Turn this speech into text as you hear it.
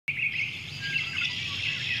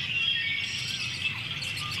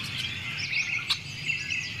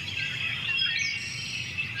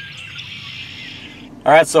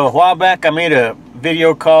Alright, so a while back I made a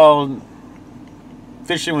video called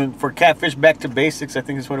Fishing for Catfish Back to Basics, I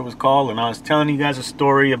think is what it was called, and I was telling you guys a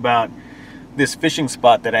story about this fishing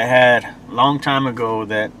spot that I had a long time ago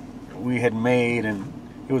that we had made, and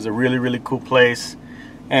it was a really cool place.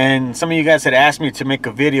 And some of you guys had asked me to make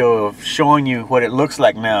a video of showing you what it looks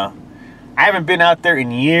like now. I haven't been out there in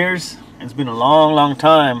years. It's been a long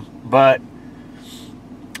time, but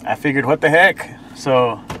I figured, what the heck?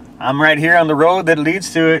 So I'm right here on the road that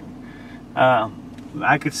leads to it.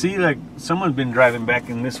 I could see like someone's been driving back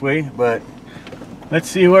in this way, but let's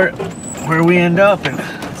see where we end up and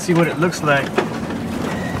see what it looks like.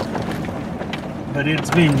 But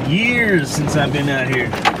it's been years since I've been out here.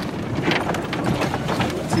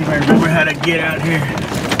 Let's see if I remember how to get out here.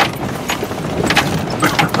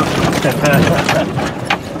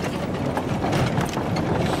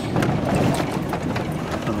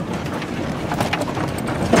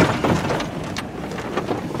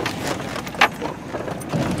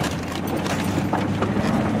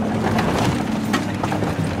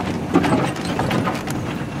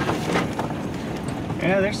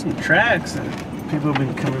 Yeah, there's some tracks and people have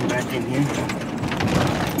been coming back in here.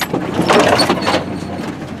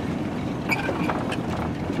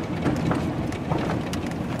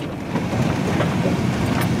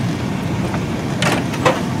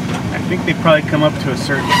 I think they probably come up to a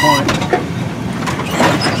certain point.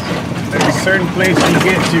 There's a certain place you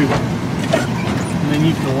get to, and then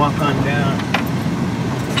you can walk on down.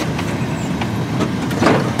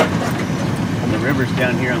 And the river's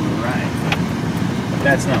down here on the right.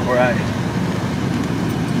 That's not where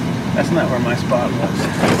that's not where my spot was.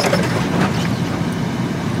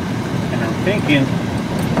 And I'm thinking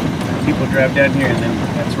people drive down here and then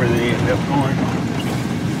that's where they end up going.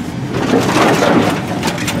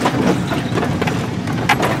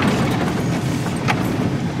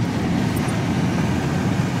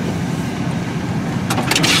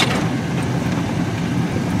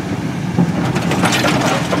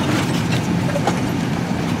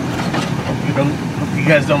 Hope you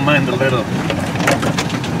guys don't mind the little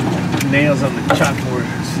nails on the chalkboard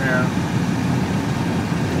sound.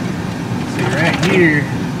 See, right here,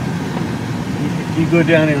 if you go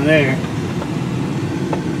down in there,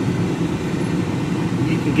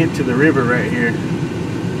 you can get to the river right here.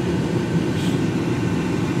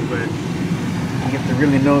 But you have to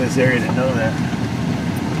really know this area to know that.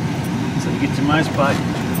 So to get to my spot,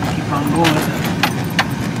 keep on going.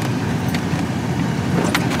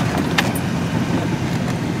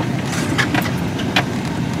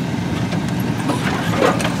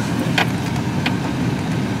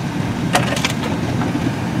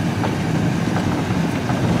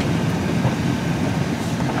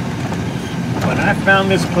 I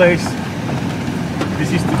found this place.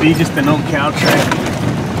 This used to be just an old cow track.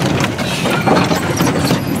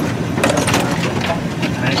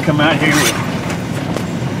 And I'd come out here with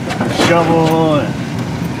a shovel and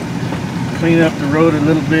clean up the road a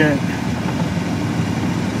little bit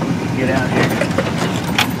so we could get out here.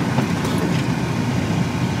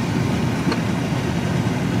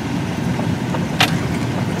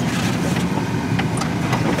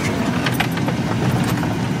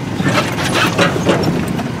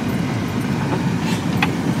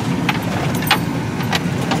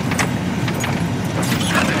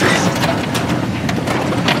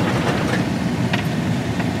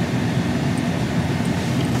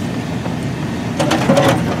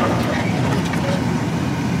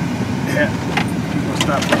 People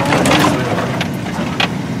stop going this way.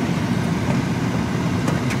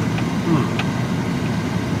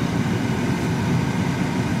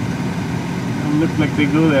 Don't look like they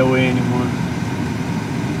go that way anymore.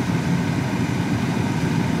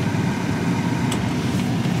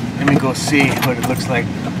 Let me go see what it looks like.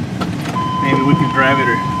 Maybe we can drive it,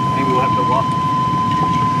 or maybe we'll have to walk.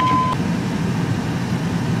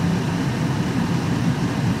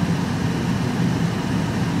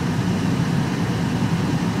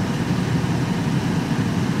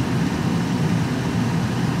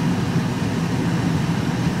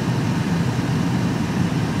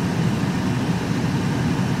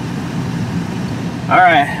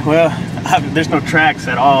 Alright, well, there's no tracks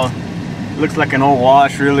at all. It looks like an old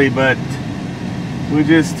wash really, but we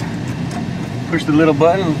just push the little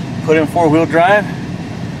button, put in 4-wheel drive,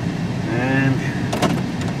 and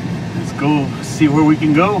let's go see where we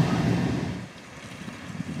can go.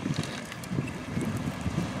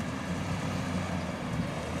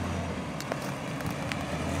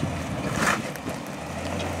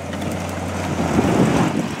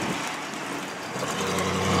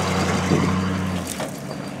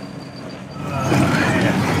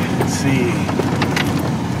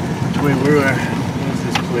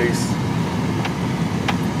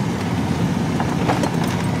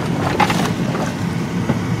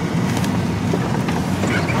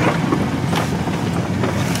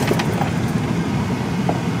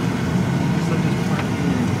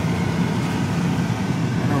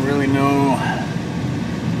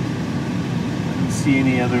 see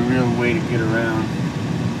any other real way to get around.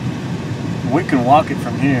 We can walk it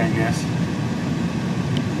from here, I guess.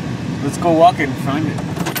 Let's go walk it and find it.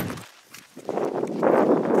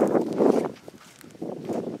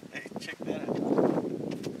 Hey, check that out.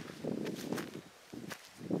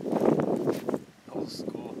 Old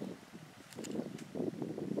school.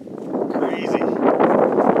 Crazy.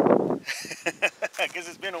 I guess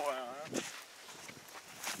it's been a while, huh?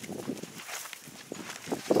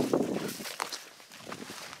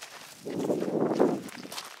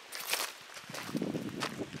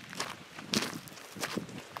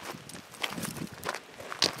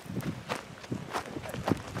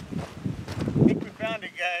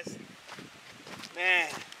 Guys, man,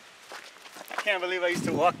 I can't believe I used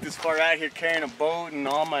to walk this far out here carrying a boat and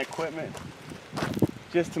all my equipment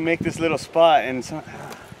just to make this little spot. And so,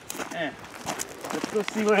 man, let's go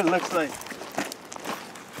see what it looks like.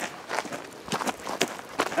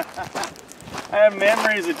 I have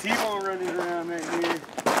memories of T-Bone running around right here.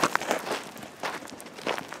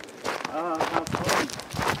 Oh, how fun.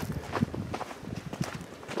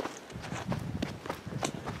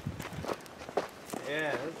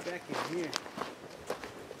 Yeah, that's back in here.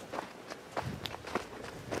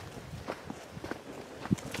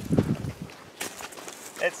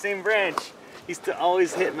 That same branch used to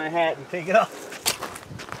always hit my hat and take it off.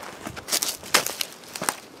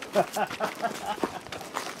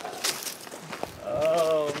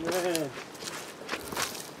 Oh man.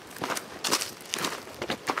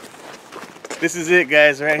 This is it,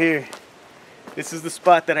 guys, right here. This is the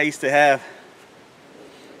spot that I used to have.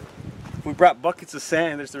 We brought buckets of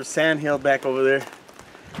sand. There's a sand hill back over there.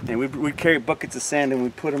 And we'd carry buckets of sand and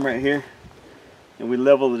we'd put them right here. And we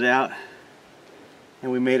leveled it out.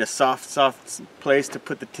 And we made a soft place to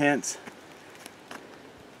put the tents.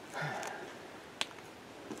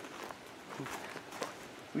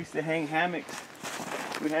 We used to hang hammocks.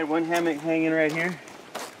 We had one hammock hanging right here.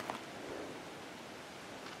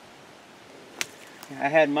 I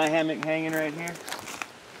had my hammock hanging right here.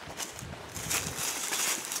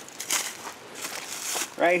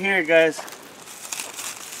 Right here, guys.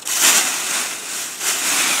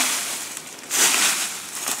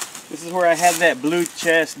 This is where I had that blue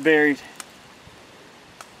chest buried.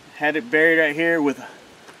 Had it buried right here with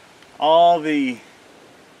all the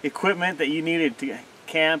equipment that you needed to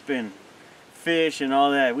camp and fish and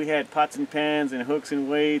all that. We had pots and pans and hooks and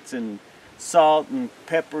weights and salt and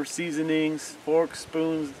pepper seasonings, forks,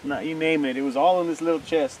 spoons, not you name it. It was all in this little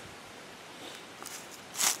chest.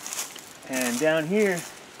 And down here,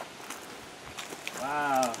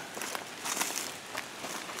 wow,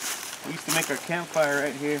 we used to make our campfire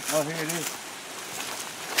right here. Oh, here it is.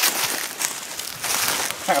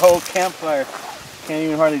 Our old campfire. Can't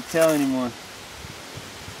even hardly tell anymore.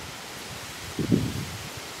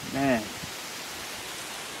 Man.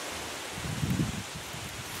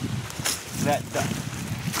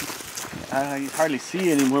 I hardly see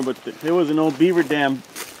it anymore, but there was an old beaver dam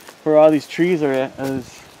where all these trees are at,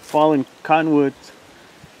 fallen cottonwoods.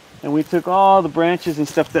 And we took all the branches and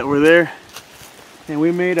stuff that were there and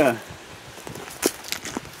we made a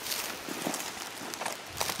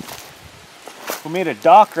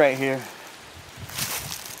dock right here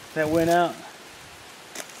that went out.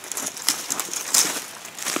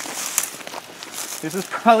 This is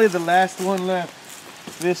probably the last one left.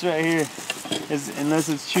 This right here is, unless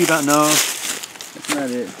it's chewed out. No, that's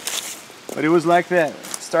not it. But it was like that,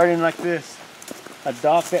 starting like this. A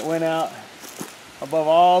dock that went out above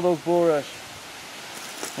all those bulrush.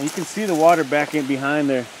 And you can see the water back in behind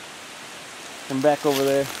there and back over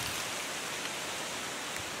there.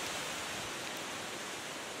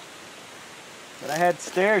 But I had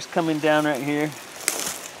stairs coming down right here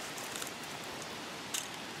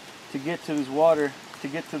to get to this water, to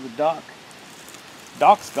get to the dock.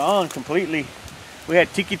 Dock's gone completely. We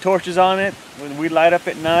had tiki torches on it. When we light up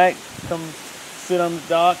at night, come sit on the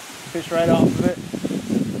dock, fish right off of it.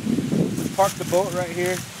 We parked the boat right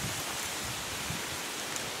here.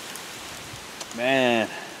 Man,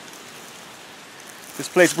 this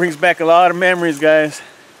place brings back a lot of memories, guys.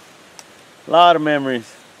 A lot of memories.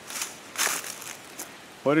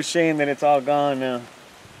 What a shame that it's all gone now.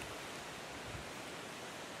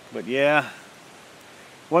 But yeah,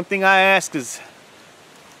 one thing I ask is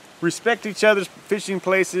respect each other's fishing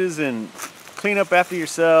places and clean up after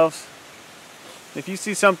yourselves. If you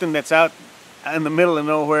see something that's out in the middle of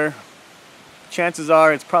nowhere, chances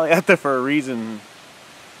are it's probably out there for a reason.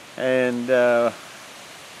 And yeah,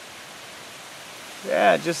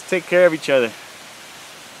 just take care of each other.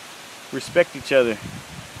 Respect each other.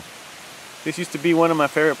 This used to be one of my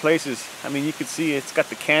favorite places. I mean, you could see it's got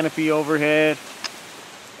the canopy overhead.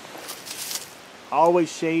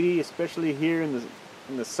 always shady, especially here in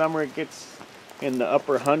the summer. It gets in the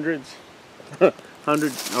upper hundreds,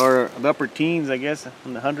 100 or the upper teens, I guess,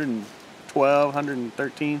 in the 112,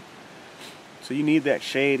 113. So you need that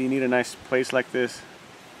shade. You need a nice place like this.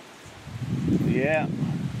 Yeah,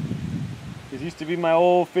 this used to be my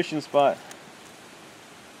old fishing spot.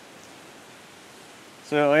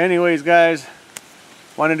 So anyways, guys,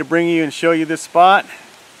 wanted to bring you and show you this spot.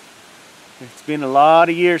 It's been a lot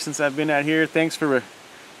of years since I've been out here. Thanks for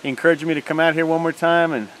encouraging me to come out here one more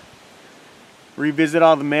time and revisit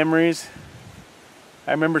all the memories.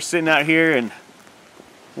 I remember sitting out here and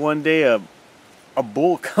one day a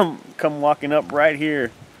bull come walking up right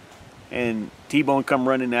here, and T-Bone come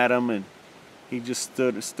running at him, and he just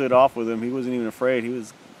stood off with him. He wasn't even afraid. He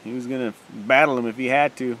was gonna battle him if he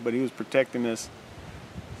had to, but he was protecting us.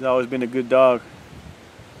 He's always been a good dog.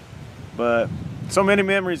 But so many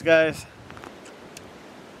memories, guys.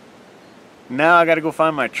 Now I gotta go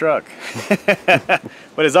find my truck.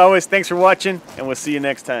 But as always, thanks for watching, and we'll see you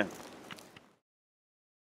next time.